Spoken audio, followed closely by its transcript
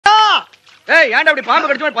ஏய் ஏன்டா அப்படி பாம்பு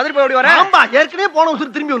கடிச்ச மாதிரி பதறி போய் ஓடி வர? ஆமா ஏற்கனவே போன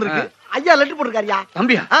உசுறு திரும்பி வந்திருக்கு. ஐயா லெட்டர் போட்டுருக்காருயா.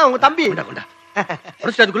 தம்பியா? உங்க தம்பி. கொண்டா.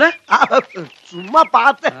 புடிச்ச அதுக்குள்ள? சும்மா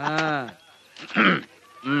பார்த்தேன்.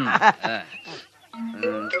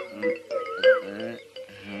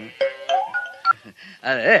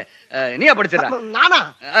 நீயா படிச்சடா? நானா?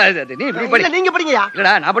 நீ இப்படி படி. நீங்க படிங்கயா.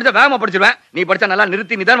 இல்லடா நான் படிச்சா வேகமா படிச்சிருவேன். நீ படிச்சா நல்லா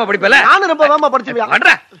நிறுத்தி நிதானமா படிப்பல. நானும் ரொம்ப வேகமா படிச்சிருவேன்.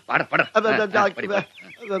 படுறா. படு.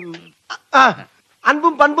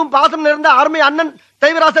 அன்பும் பண்பும் பாசம் நிறைந்த அருமை அண்ணன்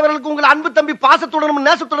தெய்வராச அவர்களுக்கு உங்கள் அன்பு தம்பி பாசத்துடனும்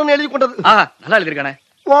நேசத்துடனும் எழுதி கொண்டது. நல்லா எழுதிருக்கானே.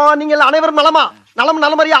 நீங்கள் அனைவரும் நலமா? நலம்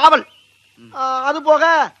நலமறிய ஆவல். அது போக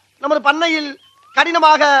நமது பண்ணையில்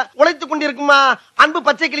கடினமாக உழைத்துக் கொண்டிருக்கும் அன்பு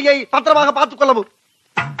பச்சை கிளியை பத்திரமாக பார்த்துக் கொள்ளவும்.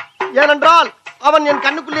 ஏனென்றால் அவன் என்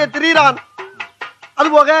கண்ணுக்குள்ளே திரிகிறான்.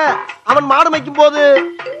 அதுபோக அவன் மாடு மேய்க்கும் போது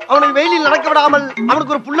அவனை வெயிலில் நடக்க விடாமல்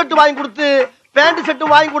அவனுக்கு ஒரு புல்லட்டு வாங்கி கொடுத்து, பேண்ட்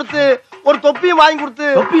செட்டும் வாங்கி கொடுத்து, ஒரு தொப்பியும் வாங்கி கொடுத்து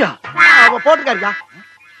போட்டுக்காரியா.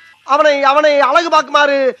 அவனை அழகு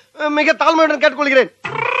பார்க்குமாறு மிக தாழ்மையுடன் கேட்டுக்கொள்கிறேன்.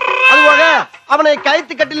 அதுபோக அவனை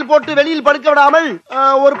கயிற்று கட்டில் போட்டு வெளியில் படுக்க விடாமல்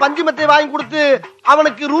ஒரு பஞ்சுமத்தை வாங்கி கொடுத்து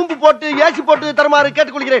அவனுக்கு ரூம்பு போட்டு ஏசி போட்டு தருமாறு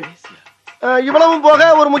கேட்டுக்கொள்கிறேன். இவ்வளவும் போக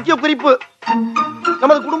ஒரு முக்கிய குறிப்பு,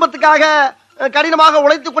 நமது குடும்பத்துக்காக கடினமாக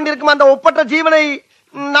உழைத்துக் கொண்டிருக்கும் அந்த ஒப்பற்ற ஜீவனை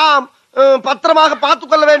நாம் பத்திரமாக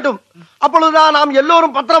பார்த்துக் கொள்ள வேண்டும். அப்பொழுதுதான் நாம்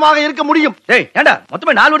எல்லோரும் பத்திரமாக இருக்க முடியும்.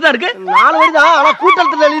 மொத்தமே 4 வரி தான் இருக்கு. 4 வரி தான். ஆனா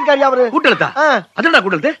கூட்டத்துல எழுதிருக்காரு அவரு. கூட்டலத்தா? அதுடா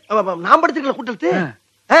கூட்டலத்து? நான் படிச்சிருக்கல கூட்டலத்து.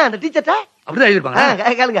 அந்த டீச்சர்ட்ட அப்படிதான்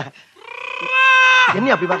எழுதிருப்பாங்க. கேளுங்க.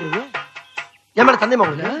 என்ன அப்படி பாக்குறீங்க? என் மேல சந்தேகமா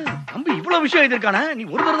உங்களுக்கு? தம்பி இவ்வளவு விஷயம் எழுதிருக்கானே, நீ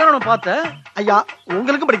ஒரு தடவை தான் பார்த்த. ஐயா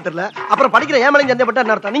உங்களுக்கு படிக்க தெரியல, அப்புறம் படிக்கிற ஏன் மேலையும் சந்தேகப்பட்டா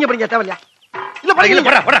என்ன அர்த்தம்? நீங்க படிக்க தேவையா? இல்ல படிக்கல.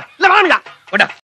 இல்ல வாங்க.